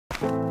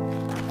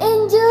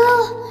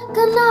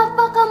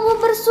Kenapa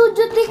kamu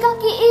bersujud di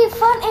kaki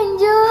Ivan,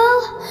 Angel?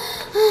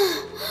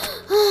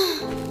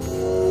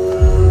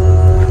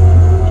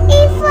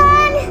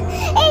 Ivan,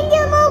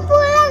 Angel mau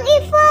pulang,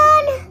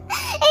 Ivan.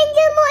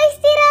 Angel mau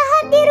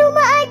istirahat di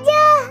rumah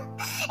aja.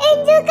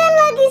 Angel kan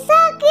lagi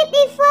sakit,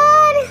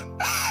 Ivan.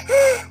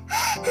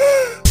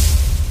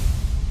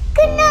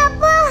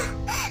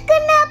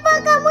 Kenapa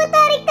kamu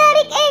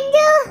tarik-tarik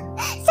Angel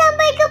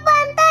sampai ke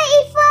pantai,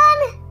 Ivan?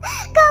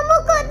 Kamu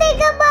kok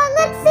tega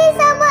banget sih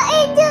sama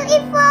Angel,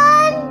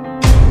 Ivan?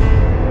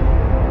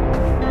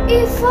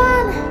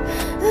 Ivan,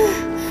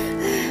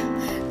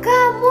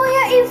 kamu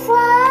ya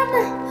Ivan.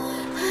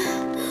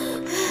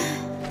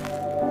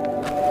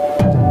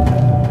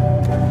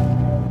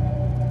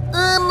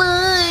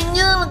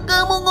 Angel,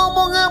 kamu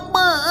ngomong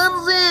apaan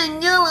sih,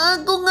 Angel?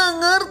 Aku nggak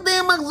ngerti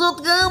maksud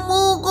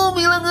kamu. Kok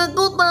bilang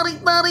aku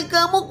tarik-tarik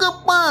kamu ke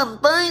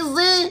pantai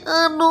sih?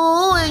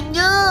 Aduh,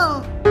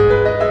 Angel.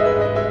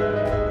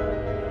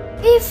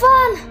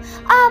 Ivan,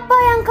 apa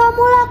yang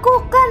kamu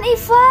lakukan,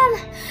 Ivan?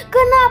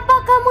 Kenapa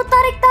kamu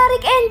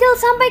tarik-tarik Angel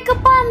sampai ke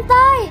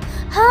pantai?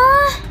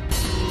 Hah?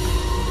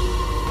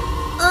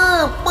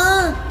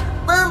 Apa?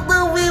 Tante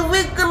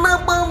Vivi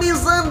kenapa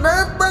bisa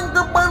datang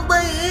ke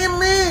pantai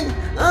ini?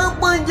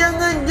 Apa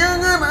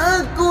jangan-jangan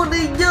aku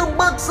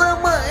dijebak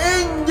sama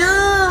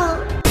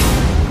Angel?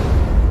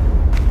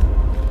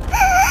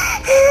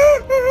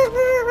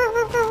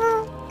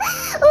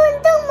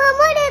 Untung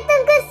Mama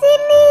datang ke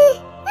sini.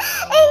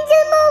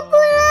 Angel mau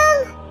pulang.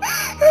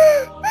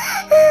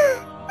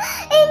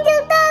 Angel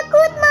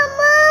takut,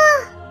 Mama.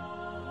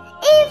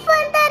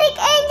 Ivan tarik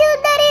Angel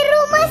dari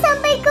rumah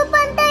sampai ke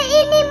pantai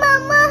ini,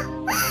 Mama.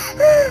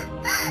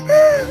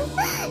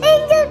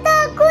 Angel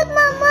takut,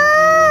 Mama.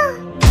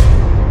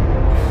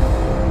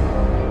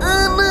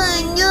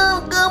 Angel,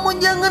 kamu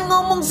jangan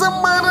ngomong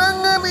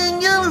sembarangan,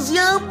 Angel.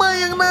 Siapa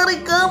yang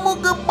narik kamu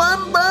ke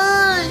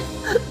pantai?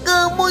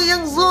 Kamu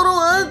yang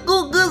suruh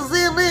aku ke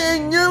sini,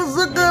 Angel.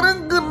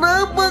 Sekarang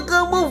kenapa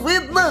kamu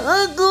fitnah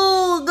aku?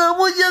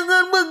 Kamu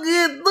jangan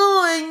begitu,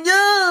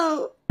 Angel.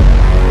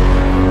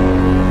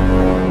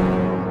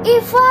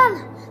 Ivan,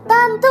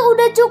 Tante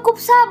udah cukup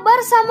sabar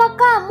sama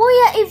kamu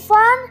ya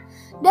Ivan.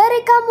 Dari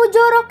kamu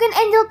jorokin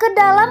Angel ke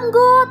dalam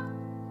got,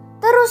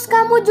 terus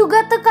kamu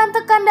juga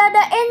tekan-tekan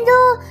dada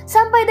Angel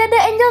sampai dada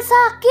Angel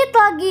sakit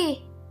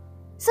lagi.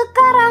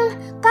 Sekarang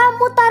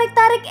kamu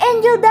tarik-tarik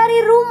Angel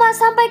dari rumah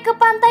sampai ke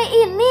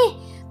pantai ini.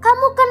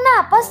 Kamu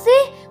kenapa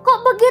sih? Kok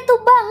begitu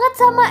banget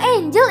sama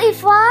Angel,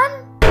 Ivan?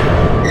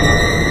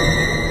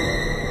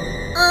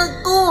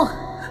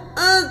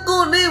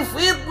 Aku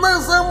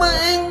difitnah sama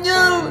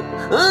Angel.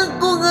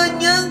 Aku gak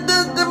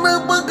nyangka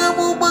kenapa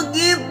kamu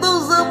begitu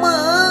sama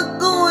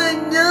aku,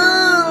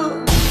 Angel.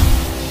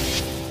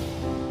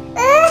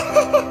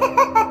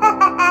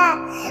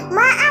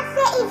 Maaf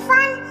ya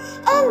Ivan,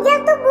 Angel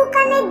tuh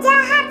bukannya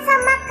jahat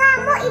sama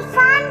kamu,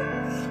 Ivan.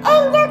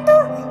 Angel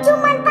tuh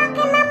cuman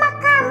pakai nama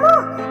kamu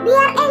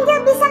biar Angel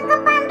bisa ke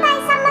pantai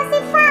sama si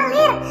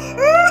Valir.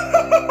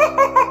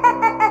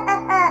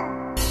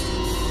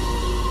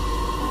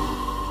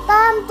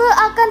 Tante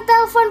akan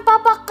telepon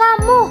papa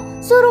kamu,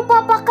 suruh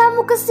papa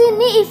kamu ke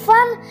sini,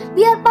 Ivan,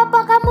 biar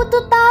papa kamu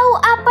tuh tahu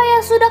apa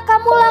yang sudah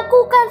kamu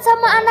lakukan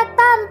sama anak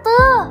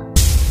tante.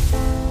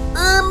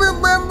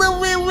 Tante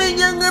Vivi,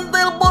 jangan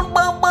telepon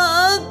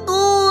papa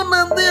aku.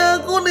 Nanti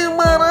aku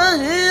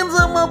dimarahin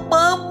sama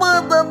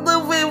papa, Tante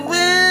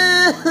Vivi.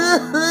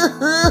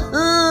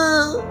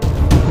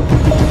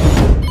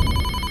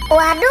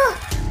 Waduh,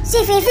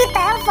 si Vivi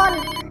telepon.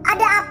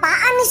 Ada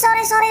apaan nih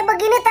sore-sore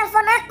begini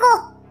telepon aku?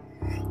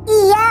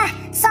 Iya,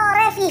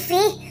 sore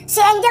Vivi. Si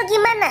Angel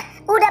gimana?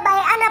 Udah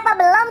bayan apa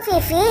belum,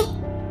 Vivi?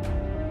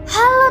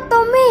 Halo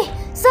Tommy,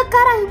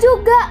 sekarang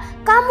juga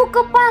kamu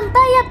ke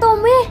pantai ya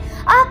Tommy?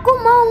 Aku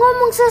mau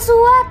ngomong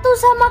sesuatu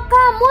sama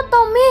kamu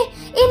Tommy,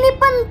 ini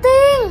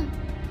penting.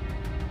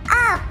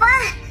 Apa?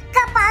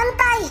 Ke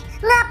pantai?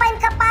 Ngapain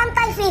ke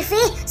pantai,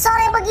 Vivi?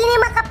 Sore begini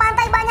mah ke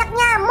pantai banyak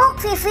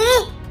nyamuk,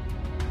 Vivi.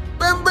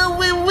 Tante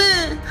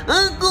Vivi,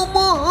 aku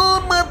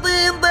mohon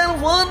matiin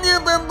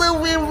teleponnya, Tante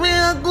Vivi.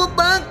 Aku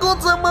takut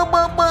sama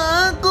papa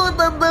aku,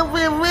 Tante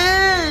Vivi.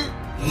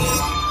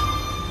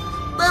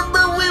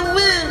 Tante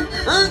Vivi,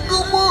 aku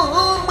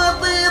mohon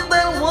matiin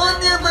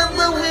teleponnya,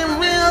 Tante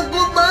Vivi.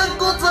 Aku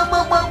takut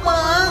sama papa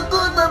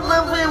aku, Tante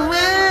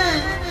Vivi.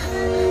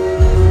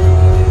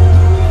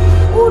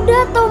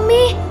 Udah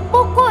Tommy,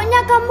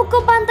 pokoknya kamu ke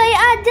pantai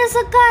aja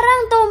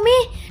sekarang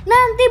Tommy.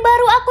 Nanti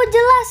baru aku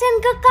jelasin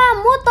ke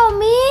kamu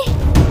Tommy.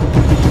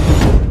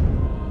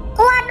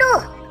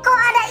 Waduh, kok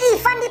ada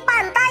Ivan di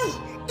pantai?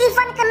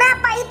 Ivan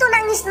kenapa itu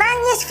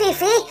nangis-nangis,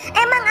 Vivi?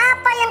 Emang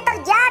apa yang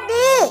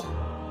terjadi?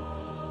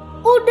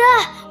 Udah,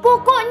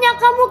 pokoknya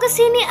kamu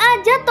kesini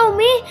aja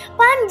Tommy.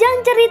 Panjang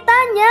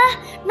ceritanya.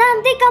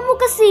 Nanti kamu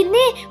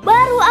kesini,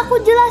 baru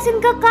aku jelasin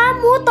ke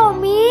kamu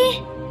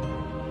Tommy.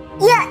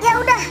 Ya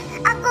udah,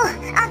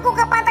 aku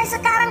ke pantai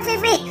sekarang,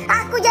 Vivi.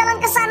 Aku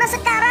jalan ke sana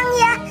sekarang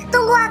ya.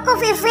 Tunggu aku,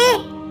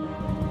 Vivi.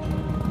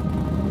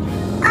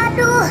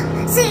 Aduh,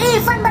 si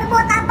Ivan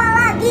berbuat apa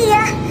lagi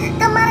ya?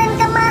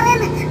 Kemarin-kemarin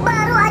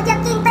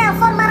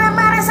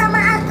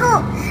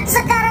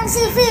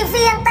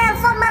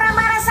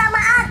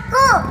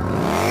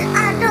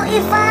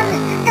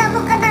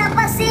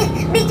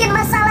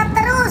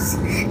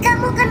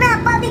kamu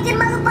kenapa bikin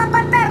malu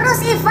papa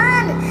terus,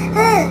 Ivan?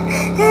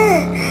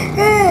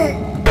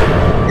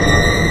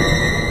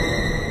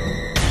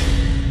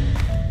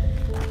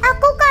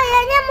 Aku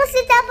kayaknya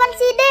mesti telepon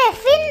si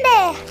Devin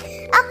deh.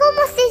 Aku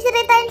mesti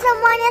ceritain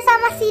semuanya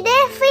sama si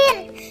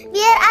Devin,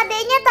 biar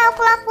adeknya tahu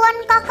kelakuan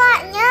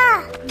kakaknya.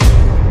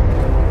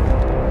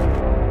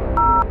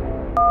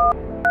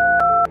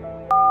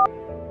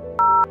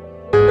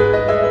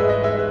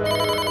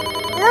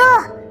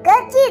 Loh,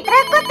 Kak Citra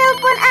kok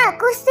telepon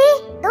aku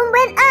sih?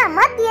 Tumben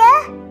amat ya.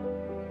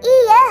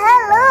 Iya,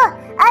 halo.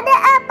 Ada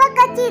apa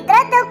Kak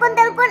Citra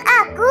telepon-telepon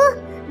aku?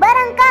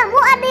 Barang kamu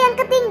ada yang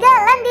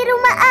ketinggalan di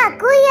rumah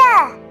aku ya?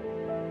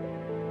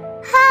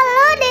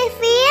 Halo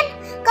Devin,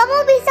 kamu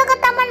bisa ke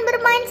taman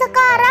bermain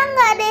sekarang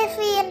nggak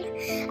Devin?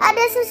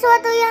 Ada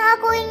sesuatu yang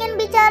aku ingin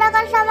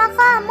bicarakan sama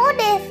kamu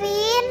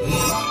Devin.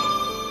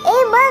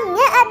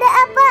 Emangnya ada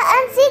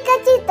apaan sih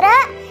Kak Citra?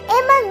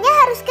 Emangnya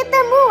harus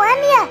ketemuan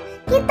ya?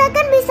 Kita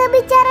kan bisa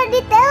bicara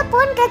di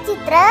telepon Kak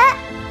Citra.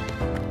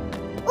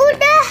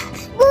 Udah,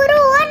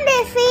 buruan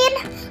Devin.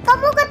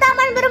 Kamu ke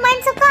taman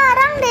bermain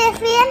sekarang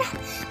Devin.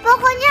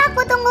 Pokoknya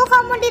aku tunggu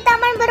kamu di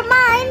taman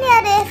bermain ya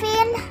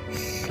Devin.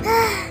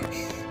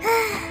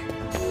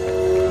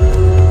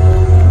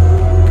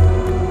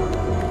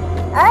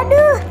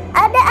 Aduh,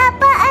 ada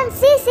apaan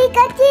sih si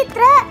Kak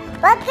Citra?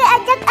 Pakai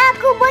ajak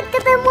aku buat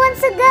ketemuan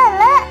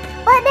segala.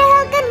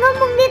 Padahal kan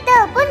ngomong di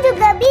telepon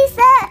juga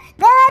bisa.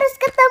 Gak harus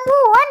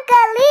ketemuan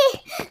kali.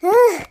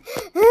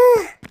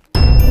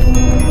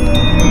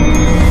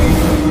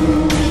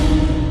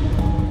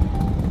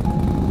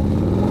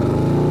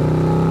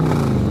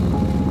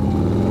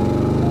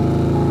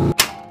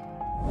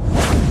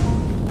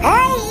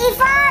 Hei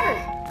Ivan,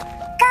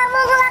 kamu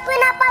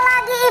ngelakuin apa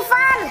lagi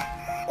Ivan?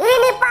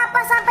 Ini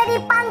papa sampai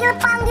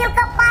dipanggil-panggil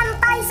ke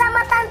pantai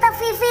sama Tante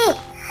Vivi.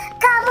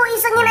 Kamu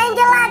isengin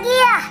Angel lagi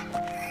ya?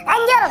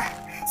 Angel,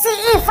 si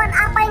Ivan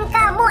apain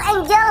kamu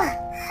Angel?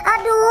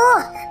 Aduh,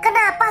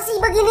 kenapa sih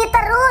begini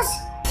terus?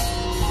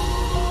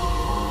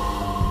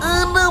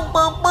 Anak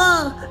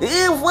papa,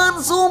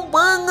 Ivan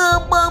sumpah nggak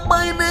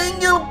apa-apain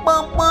Angel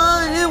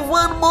papa.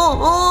 Ivan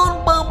mohon,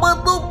 papa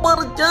tuh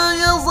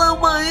percaya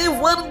sama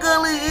Ivan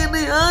kali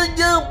ini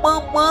aja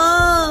papa.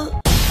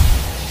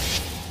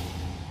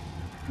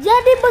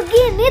 Jadi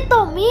begini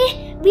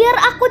Tommy, biar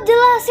aku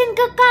jelasin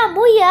ke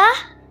kamu ya.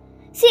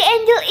 Si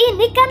Angel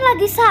ini kan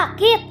lagi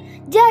sakit,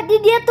 jadi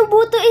dia tuh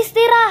butuh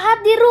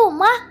istirahat di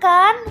rumah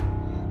kan.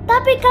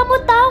 Tapi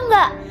kamu tahu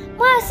nggak,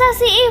 masa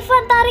si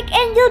Ivan tarik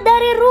Angel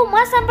dari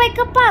rumah sampai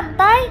ke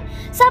pantai,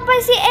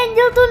 sampai si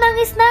Angel tuh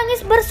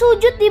nangis-nangis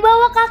bersujud di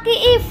bawah kaki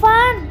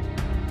Ivan.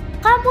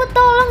 Kamu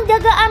tolong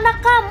jaga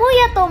anak kamu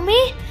ya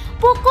Tommy.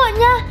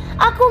 Pokoknya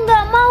aku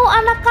nggak mau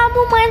anak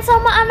kamu main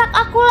sama anak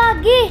aku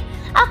lagi.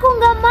 Aku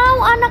nggak mau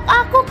anak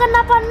aku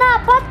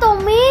kenapa-napa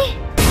Tommy.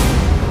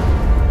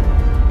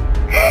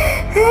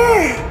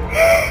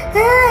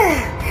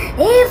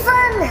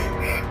 Ivan,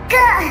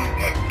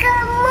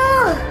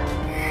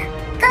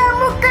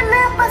 kamu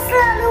kenapa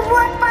selalu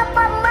buat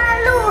papa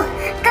malu?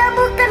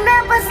 Kamu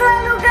kenapa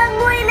selalu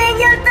gangguin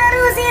Angel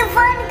terus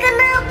Ivan?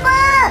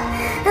 Kenapa?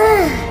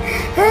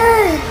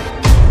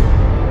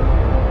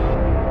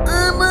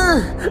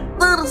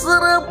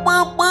 Terserah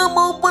papa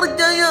mau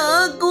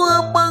percaya aku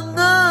apa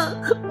enggak.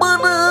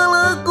 Padahal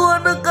aku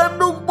anak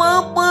kandung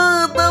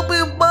papa, tapi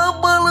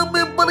papa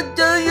lebih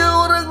percaya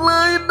orang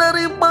lain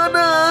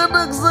daripada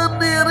anak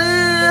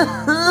sendiri.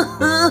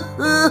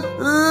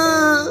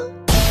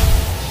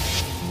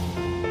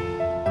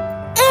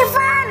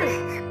 Ivan,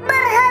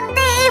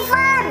 berhenti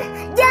Ivan.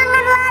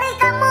 Jangan lari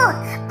kamu.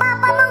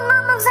 Papa mau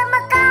ngomong sama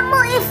kamu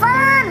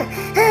Ivan.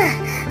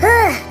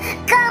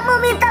 Kamu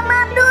minta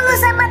maaf dulu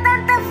sama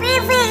Tante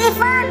Vivi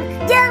Ivan.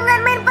 Jangan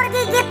main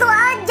pergi gitu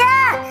aja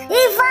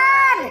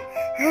Ivan.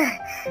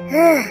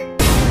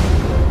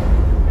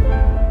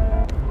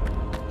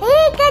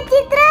 Hei Kak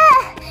Citra,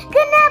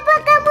 kenapa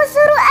kamu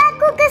suruh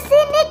aku ke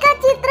sini Kak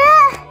Citra?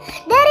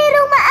 Dari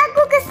rumah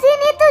aku ke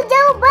sini tuh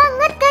jauh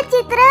banget Kak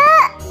Citra.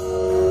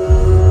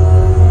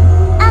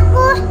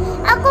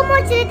 Aku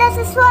mau cerita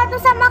sesuatu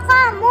sama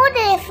kamu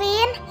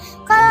Devin.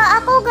 Kalau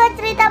aku gak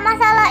cerita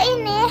masalah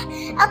ini,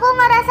 aku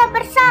ngerasa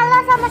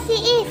bersalah sama si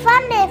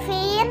Ivan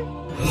Devin.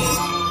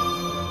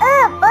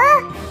 Apa?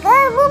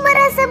 Kamu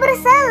merasa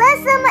bersalah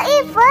sama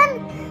Ivan?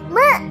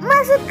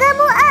 Maksud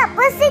kamu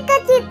apa sih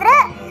Kak Citra?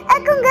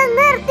 Aku nggak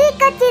ngerti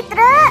Kak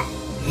Citra.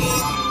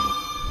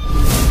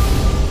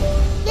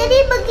 Jadi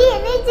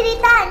begini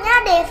ceritanya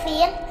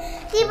Devin.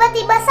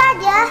 Tiba-tiba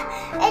saja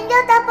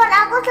Angel telepon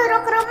aku suruh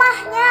ke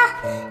rumahnya.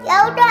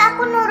 Ya udah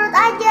aku nurut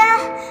aja.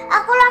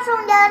 Aku langsung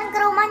jalan ke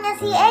rumahnya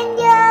si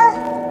Angel.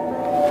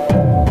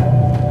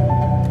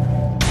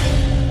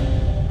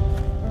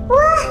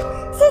 Wah,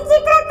 si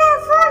Citra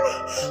telepon.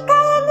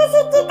 Kayaknya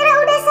si Citra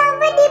udah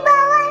sampai di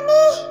bawah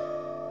nih.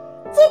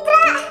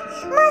 Citra,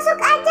 masuk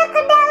aja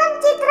ke dalam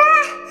Citra.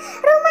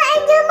 Rumah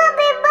Angel mah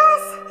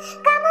bebas.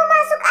 Kamu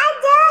masuk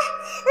aja.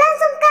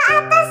 Langsung ke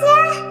atas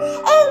ya.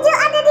 Angel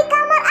ada di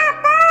kamar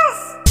atas.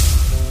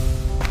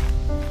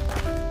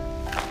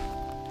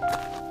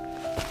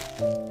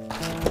 Nah,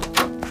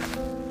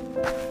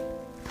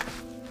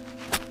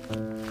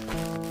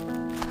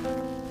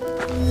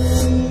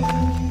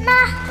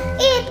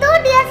 itu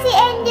dia si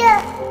Angel.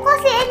 Kok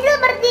si Angel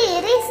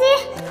berdiri sih?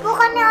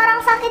 Bukannya orang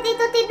sakit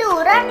itu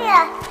tiduran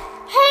ya?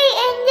 Hey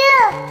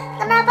Angel,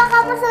 kenapa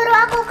kamu suruh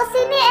aku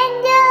kesini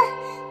Angel?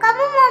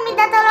 Kamu mau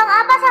minta tolong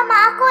apa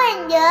sama aku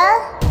Angel?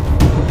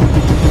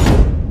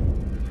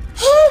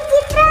 Hei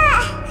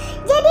Citra,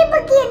 jadi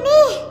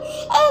begini,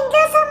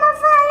 Angel sama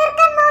Valer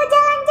kan mau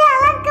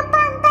jalan-jalan ke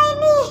pantai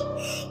nih.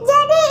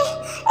 Jadi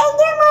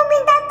Angel mau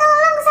minta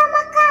tolong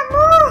sama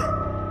kamu.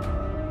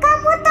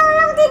 Kamu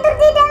tolong tidur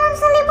di dalam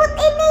selimut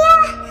ini ya.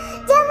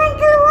 Jangan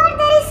keluar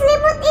dari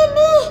selimut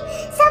ini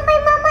sampai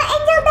Mama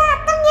Angel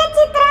datang ya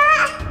Citra.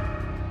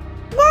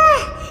 Nah,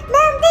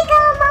 nanti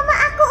kalau Mama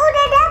aku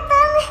udah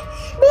datang,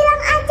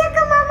 bilang aja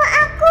ke Mama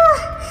aku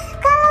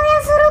kalau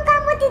yang suruh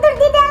kamu tidur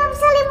di dalam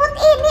selimut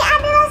ini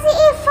adalah si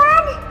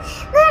Ivan.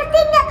 Ngerti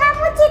nggak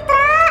kamu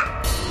Citra?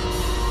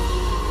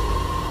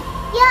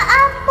 Ya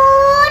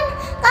ampun,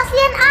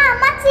 kasihan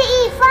amat si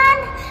Ivan.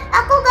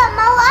 Aku gak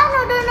mau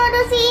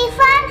nuduh-nuduh si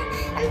Ivan.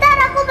 Ntar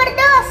aku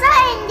berdosa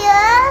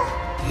Angel.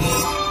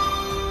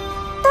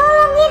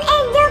 Tolongin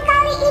Angel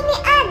kali ini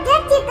aja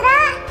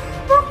Citra.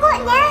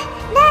 Pokoknya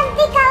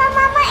nanti kalau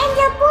Mama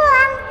Angel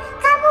pulang,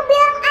 kamu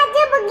bilang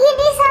aja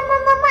begini sama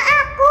Mama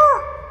aku.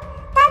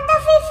 Tante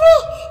Vivi,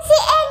 si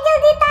Angel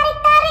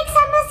ditarik-tarik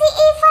sama si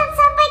Ivan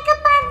sampai ke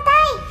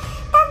pantai.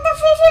 Tante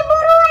Vivi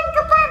buruan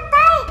ke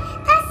pantai.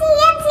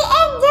 Kasihan si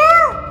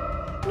Angel.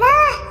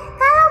 Nah,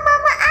 kalau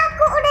Mama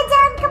aku udah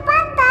jalan ke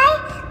pantai,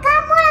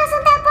 kamu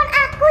langsung telepon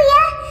aku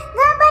ya.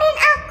 Ngabarin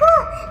aku,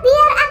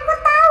 biar aku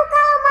tahu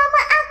kalau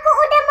Mama aku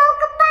udah mau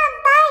ke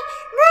pantai.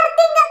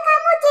 Ngerti nggak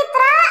kamu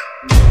Citra?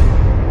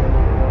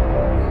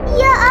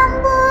 Ya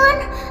ampun,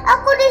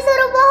 aku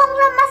disuruh bohong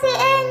sama si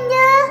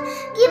Angel.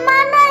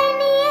 Gimana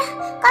ini?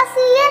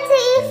 Kasihan si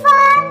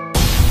Ivan.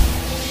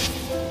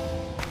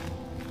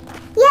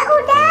 Ya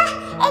udah,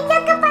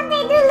 Angel ke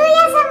pantai dulu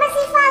ya sama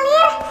si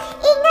Valir.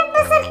 Ingat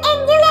pesan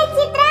Angel ya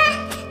Citra.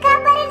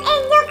 Kabarin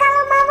Angel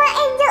kalau Mama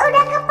Angel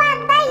udah ke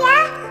pantai ya.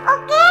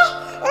 Oke?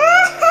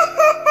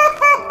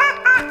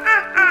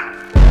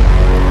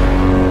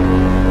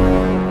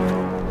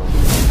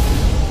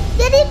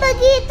 Jadi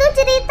begitu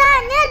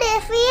ceritanya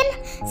Devin.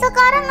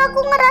 Sekarang aku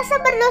ngerasa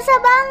berdosa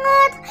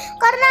banget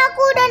karena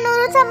aku udah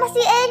nurut sama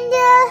si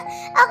Angel.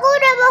 Aku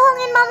udah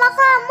bohongin mama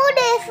kamu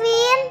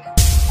Devin.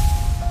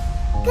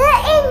 Kak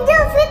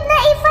Angel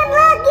fitnah Ivan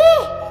lagi.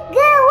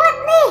 Gawat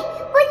nih,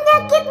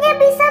 penyakitnya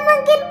bisa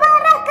makin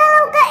parah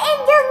kalau Kak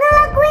Angel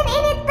ngelakuin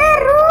ini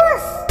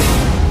terus.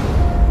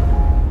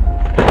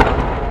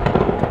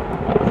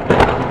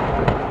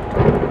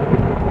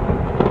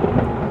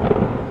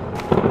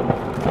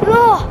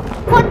 Loh,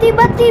 kok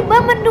tiba-tiba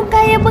mendung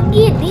kayak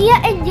begini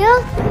ya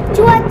Angel?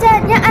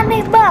 Cuacanya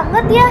aneh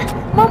banget ya.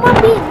 Mama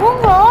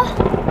bingung loh.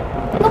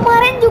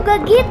 Kemarin juga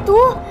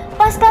gitu.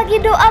 Pas lagi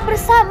doa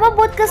bersama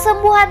buat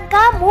kesembuhan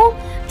kamu,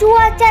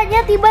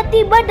 cuacanya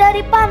tiba-tiba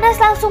dari panas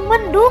langsung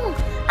mendung.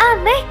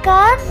 Aneh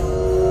kan?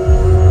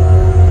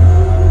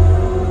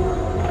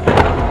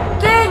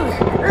 King,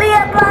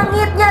 lihat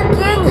langitnya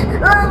King.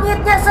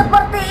 Langitnya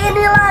seperti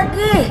ini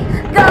lagi.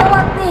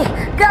 Gawat nih,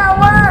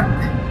 gawat.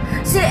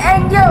 Si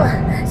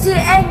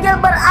Angel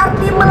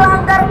berarti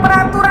melanggar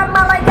peraturan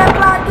malaikat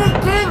lagi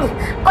King.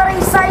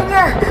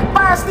 Perisainya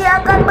pasti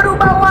akan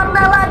berubah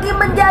warna lagi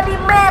menjadi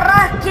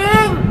merah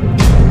King.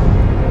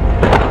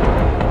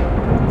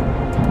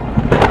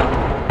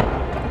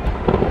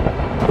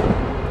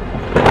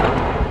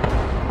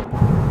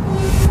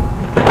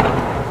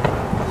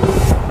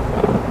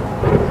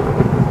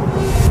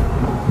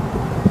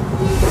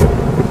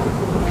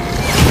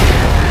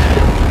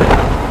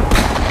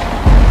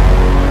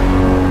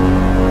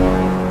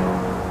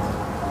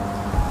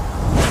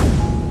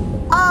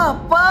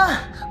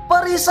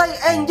 Perisai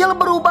Angel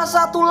berubah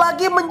satu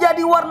lagi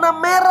menjadi warna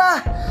merah.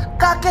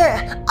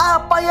 Kakek,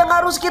 apa yang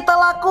harus kita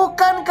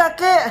lakukan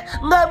kakek?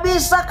 Nggak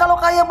bisa kalau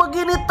kayak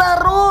begini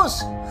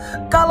terus.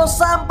 Kalau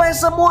sampai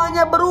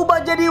semuanya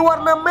berubah jadi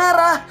warna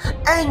merah,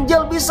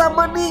 Angel bisa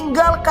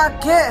meninggal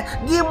kakek.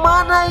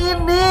 Gimana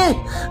ini?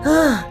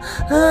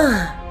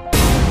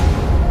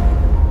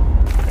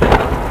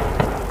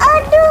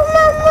 Aduh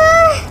Mama,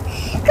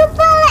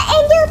 kepala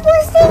Angel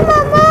pusing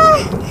Mama.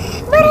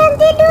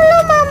 Berhenti dulu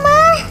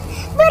Mama,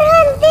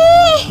 berhenti.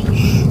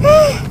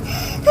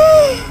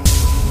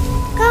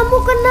 Kamu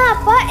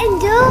kenapa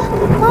Angel?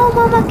 Mau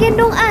Mama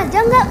gendong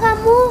aja nggak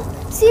kamu?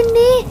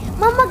 Sini,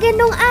 Mama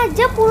gendong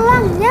aja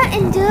pulangnya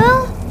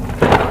Angel.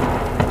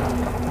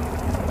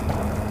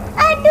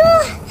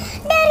 Aduh,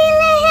 dari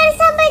leher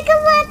sampai ke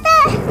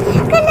mata.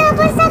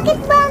 Kenapa sakit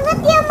banget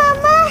ya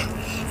Mama?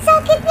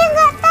 Sakitnya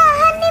nggak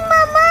tahan nih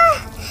Mama.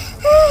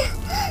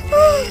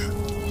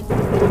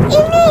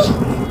 Ini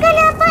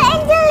kenapa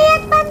Angel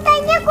lihat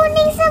pantainya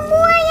kuning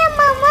semua ya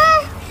Mama?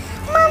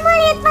 Mama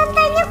lihat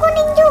pantainya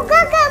kuning juga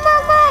gak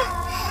Mama?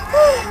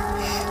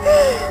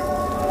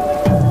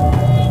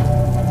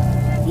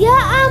 Ya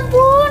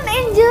ampun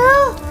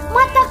Angel,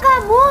 mata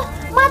kamu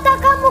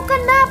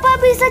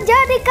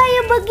jadi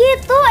kayak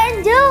begitu,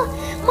 Angel?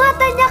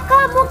 Matanya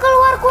kamu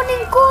keluar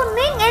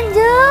kuning-kuning,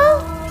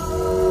 Angel.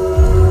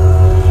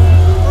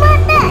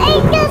 Mata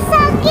Angel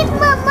sakit,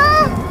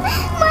 Mama.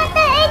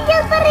 Mata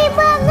Angel perih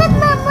banget,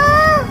 Mama.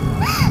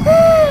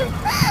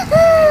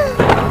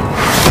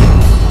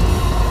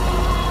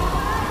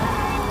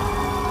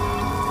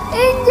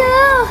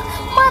 Angel,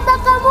 mata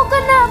kamu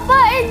kenapa,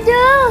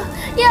 Angel?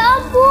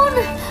 Ya ampun,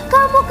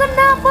 kamu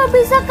kenapa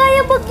bisa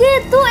kayak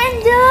begitu,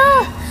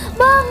 Angel?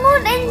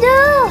 Bangun,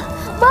 Angel,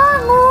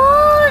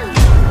 bangun.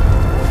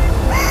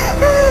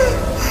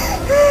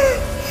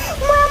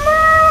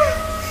 Mama,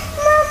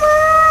 Mama.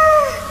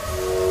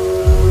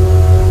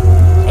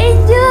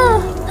 Angel,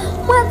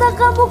 mata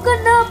kamu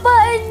kenapa,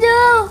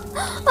 Angel?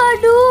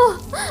 Aduh,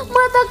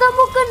 mata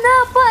kamu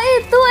kenapa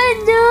itu,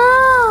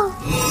 Angel?